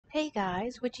Hey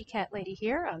guys, WitchyCatLady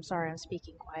here. I'm sorry I'm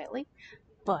speaking quietly,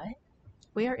 but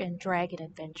we are in Dragon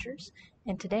Adventures,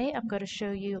 and today I'm going to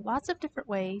show you lots of different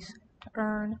ways to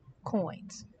earn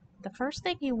coins. The first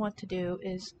thing you want to do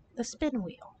is the spin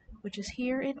wheel, which is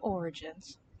here in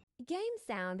Origins. Game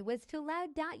sound was too loud.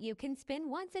 You can spin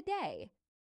once a day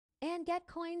and get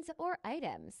coins or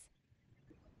items.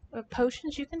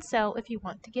 Potions you can sell if you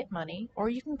want to get money, or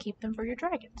you can keep them for your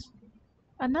dragons.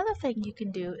 Another thing you can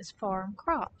do is farm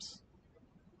crops.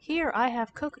 Here I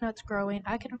have coconuts growing.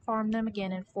 I can farm them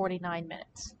again in 49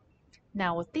 minutes.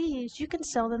 Now with these, you can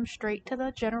sell them straight to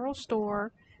the general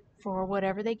store for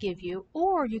whatever they give you,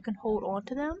 or you can hold on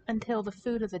to them until the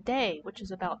food of the day, which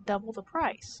is about double the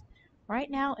price.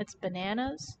 Right now it's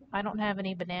bananas. I don't have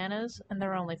any bananas, and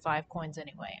they're only 5 coins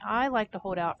anyway. I like to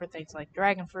hold out for things like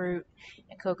dragon fruit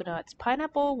and coconuts.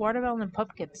 Pineapple, watermelon, and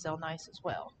pumpkin sell nice as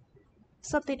well.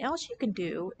 Something else you can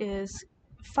do is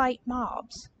fight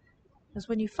mobs. Because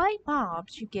when you fight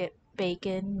mobs, you get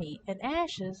bacon, meat, and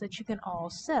ashes that you can all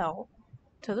sell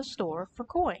to the store for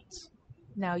coins.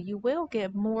 Now you will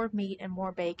get more meat and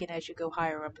more bacon as you go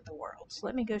higher up in the world. So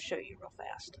let me go show you real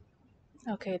fast.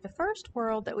 Okay, the first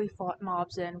world that we fought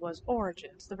mobs in was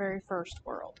Origins, the very first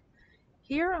world.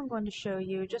 Here I'm going to show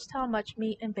you just how much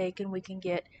meat and bacon we can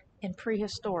get in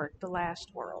Prehistoric, the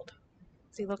last world.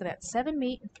 See, look at that, 7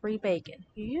 meat and 3 bacon.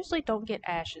 You usually don't get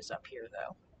ashes up here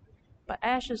though, but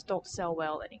ashes don't sell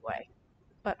well anyway.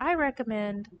 But I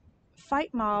recommend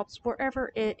fight mobs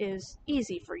wherever it is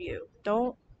easy for you.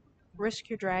 Don't risk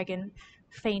your dragon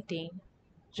fainting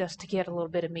just to get a little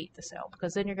bit of meat to sell,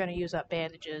 because then you're going to use up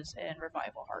bandages and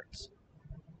revival hearts.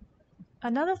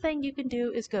 Another thing you can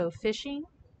do is go fishing,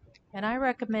 and I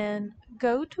recommend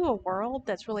go to a world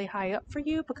that's really high up for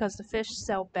you because the fish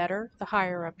sell better the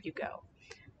higher up you go.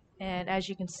 And as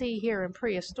you can see here in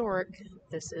Prehistoric,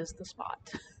 this is the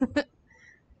spot.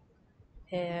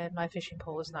 And my fishing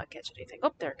pole is not catching anything.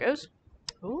 Oh, there it goes.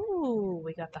 Ooh,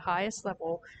 we got the highest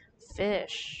level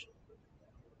fish.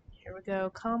 Here we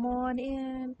go. Come on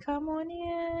in. Come on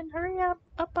in. Hurry up.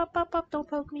 Up, up, up, up. Don't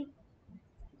poke me.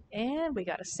 And we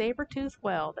got a saber-tooth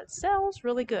whale that sells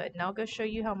really good. And I'll go show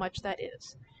you how much that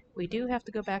is. We do have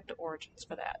to go back to Origins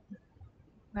for that.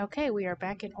 Okay, we are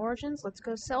back in Origins. Let's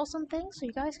go sell some things so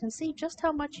you guys can see just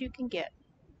how much you can get.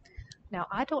 Now,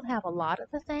 I don't have a lot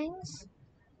of the things,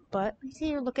 but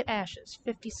here, look at ashes.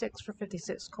 56 for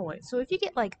 56 coins. So if you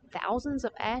get like thousands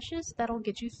of ashes, that'll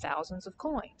get you thousands of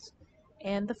coins.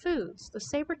 And the foods. The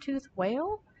saber-tooth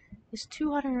whale is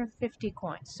 250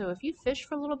 coins. So if you fish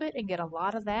for a little bit and get a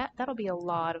lot of that, that'll be a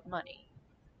lot of money.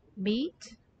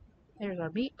 Meat. There's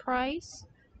our meat price.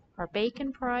 Our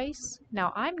bacon price.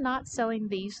 Now I'm not selling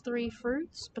these 3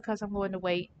 fruits because I'm going to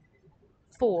wait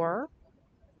for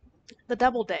the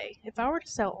double day. If I were to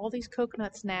sell all these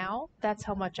coconuts now, that's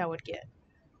how much I would get.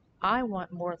 I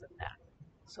want more than that.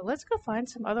 So let's go find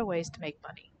some other ways to make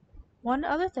money. One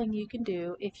other thing you can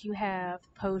do if you have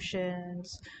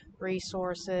potions,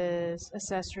 resources,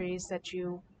 accessories that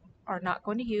you are not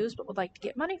going to use but would like to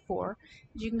get money for,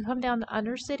 is you can come down to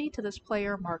Undercity to this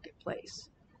player marketplace.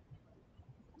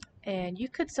 And you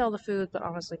could sell the food, but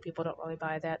honestly people don't really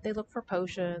buy that. They look for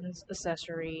potions,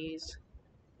 accessories,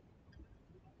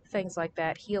 things like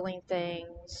that, healing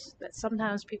things that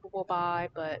sometimes people will buy,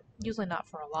 but usually not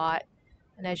for a lot.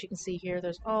 And as you can see here,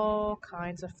 there's all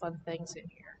kinds of fun things in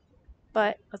here.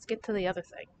 But let's get to the other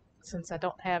thing. Since I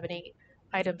don't have any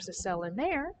items to sell in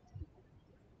there,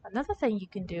 another thing you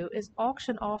can do is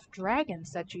auction off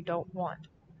dragons that you don't want.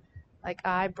 Like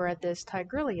I bred this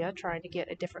Tigrilia trying to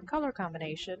get a different color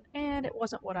combination, and it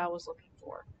wasn't what I was looking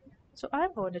for. So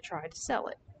I'm going to try to sell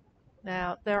it.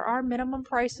 Now, there are minimum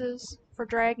prices for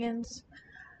dragons.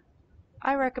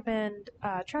 I recommend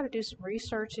try to do some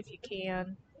research if you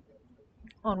can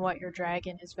on what your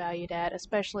dragon is valued at,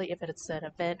 especially if it's an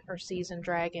event or season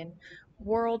dragon.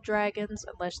 World dragons,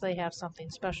 unless they have something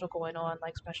special going on,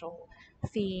 like special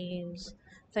themes,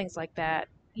 things like that,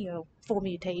 full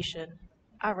mutation,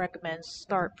 I recommend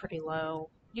start pretty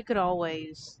low. You could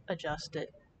always adjust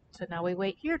it. So now we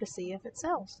wait here to see if it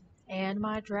sells. And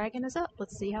my dragon is up.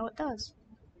 Let's see how it does.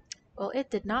 Well,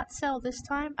 it did not sell this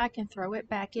time. I can throw it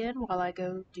back in while I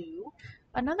go do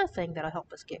another thing that'll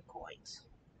help us get coins.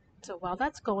 So while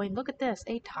that's going, look at this.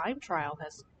 A time trial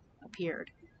has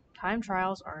appeared. Time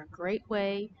trials are a great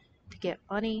way to get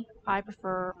money. I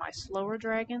prefer my slower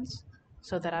dragons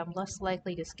so that I'm less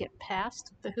likely to skip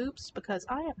past the hoops because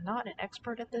I am not an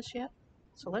expert at this yet.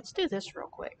 So let's do this real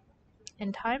quick.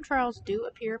 And time trials do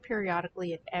appear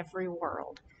periodically in every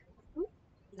world.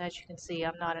 And as you can see,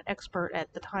 I'm not an expert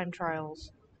at the time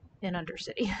trials in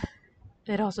Undercity.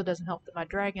 It also doesn't help that my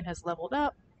dragon has leveled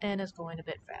up and is going a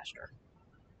bit faster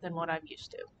than what I'm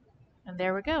used to. And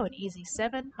there we go, an easy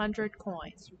 700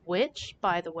 coins, which,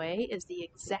 by the way, is the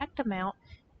exact amount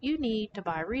you need to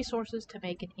buy resources to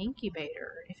make an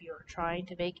incubator if you are trying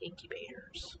to make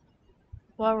incubators.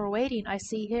 While we're waiting, I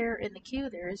see here in the queue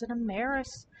there is an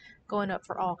Amaris going up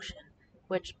for auction,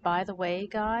 which, by the way,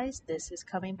 guys, this is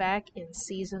coming back in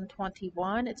Season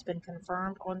 21. It's been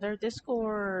confirmed on their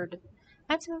Discord.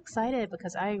 I'm so excited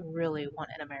because I really want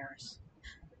an Amaris.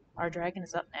 Our dragon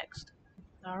is up next.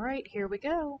 Alright, here we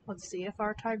go. Let's see if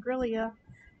our Tigrillia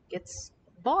gets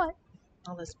bought.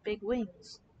 All those big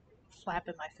wings flap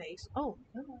in my face. Oh,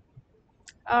 no.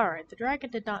 Alright, the dragon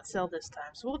did not sell this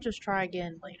time, so we'll just try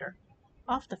again later.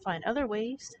 Off to find other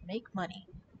ways to make money.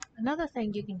 Another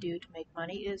thing you can do to make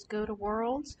money is go to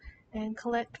Worlds and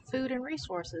collect food and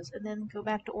resources, and then go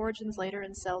back to Origins later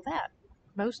and sell that.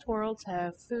 Most worlds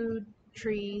have food,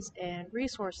 trees, and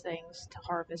resource things to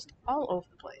harvest all over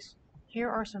the place. Here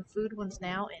are some food ones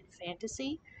now in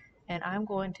Fantasy, and I'm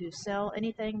going to sell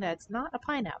anything that's not a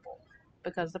pineapple,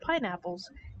 because the pineapples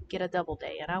get a double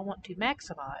day, and I want to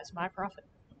maximize my profit.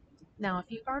 Now,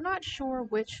 if you are not sure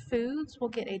which foods will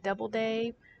get a double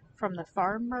day from the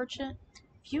farm merchant,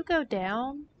 if you go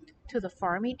down to the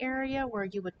farming area where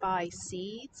you would buy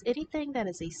seeds, anything that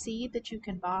is a seed that you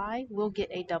can buy will get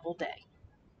a double day.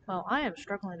 Well, I am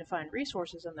struggling to find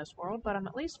resources in this world, but I'm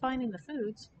at least finding the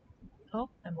foods. Oh,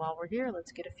 and while we're here,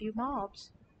 let's get a few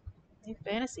mobs.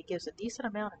 Fantasy gives a decent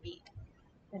amount of meat,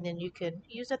 and then you can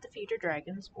use it to feed your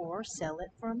dragons or sell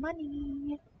it for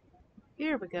money.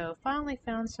 Here we go, finally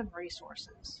found some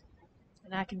resources.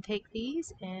 And I can take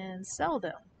these and sell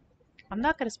them. I'm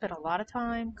not going to spend a lot of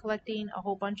time collecting a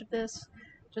whole bunch of this.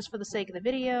 Just for the sake of the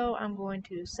video, I'm going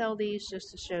to sell these just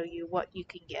to show you what you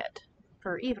can get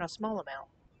for even a small amount.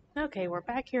 Okay, we're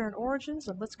back here in Origins,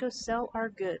 and let's go sell our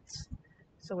goods.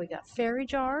 So we got fairy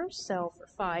jars, sell for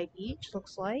 5 each,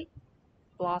 looks like.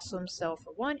 Blossoms sell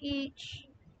for 1 each.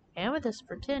 Amethyst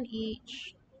for 10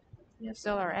 each.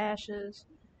 Sell our ashes.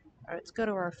 Alright, let's go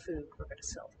to our food. We're going to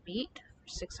sell meat for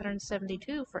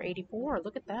 672 for 84.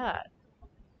 Look at that.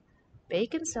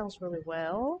 Bacon sells really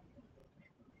well.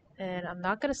 And I'm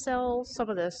not going to sell some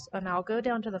of this, and I'll go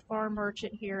down to the farm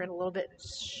merchant here in a little bit and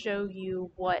show you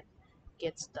what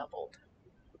gets doubled.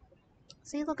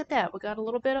 See, look at that. We got a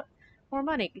little bit more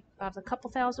money. About a couple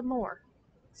thousand more.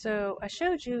 So I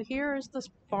showed you, here is the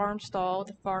farm stall,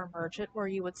 the farm merchant, where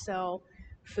you would sell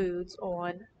foods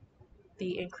on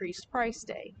the increased price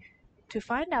day. To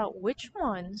find out which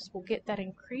ones will get that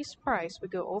increased price, we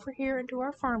go over here into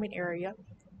our farming area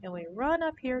and we run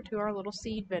up here to our little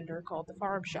seed vendor called the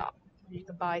farm shop. You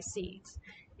can buy seeds.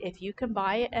 If you can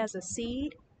buy it as a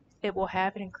seed, it will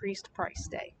have an increased price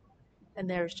day. And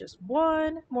there's just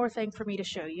one more thing for me to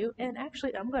show you, and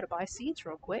actually I'm going to buy seeds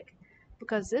real quick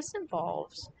because this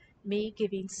involves me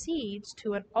giving seeds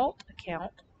to an alt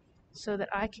account so that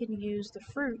I can use the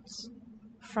fruits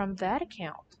from that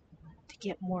account to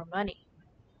get more money.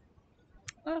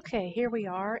 Okay, here we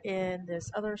are in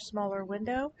this other smaller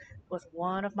window with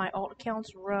one of my alt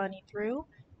accounts running through,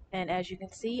 and as you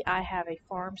can see I have a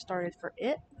farm started for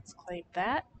it. Let's claim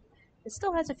that. It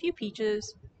still has a few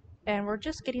peaches, and we're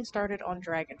just getting started on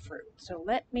dragon fruit. So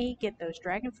let me get those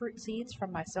dragon fruit seeds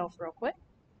from myself real quick.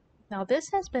 Now this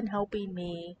has been helping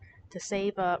me to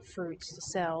save up fruits to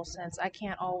sell since I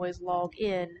can't always log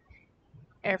in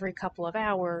every couple of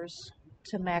hours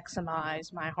to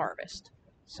maximize my harvest.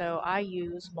 So I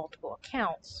use multiple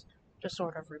accounts to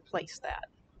sort of replace that.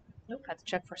 Nope, I had to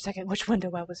check for a second which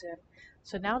window I was in.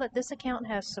 So now that this account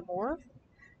has some more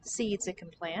seeds it can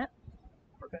plant,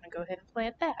 we're going to go ahead and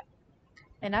plant that.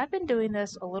 And I've been doing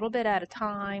this a little bit at a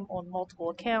time on multiple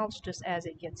accounts just as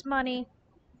it gets money,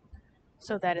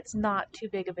 so that it's not too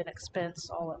big of an expense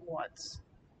all at once.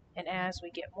 And as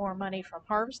we get more money from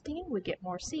harvesting, we get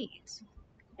more seeds.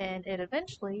 And it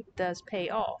eventually does pay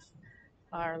off.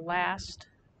 Our last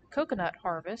coconut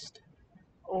harvest,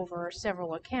 over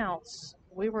several accounts,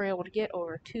 we were able to get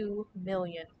over 2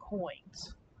 million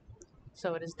coins.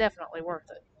 So it is definitely worth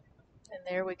it. And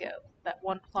there we go. That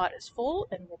one plot is full,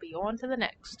 and we'll be on to the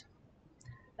next.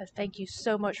 Thank you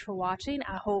so much for watching.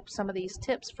 I hope some of these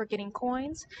tips for getting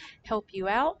coins help you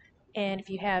out. And if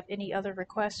you have any other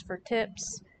requests for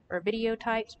tips or video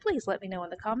types, please let me know in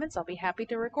the comments. I'll be happy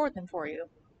to record them for you.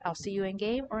 I'll see you in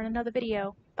game or in another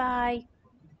video. Bye!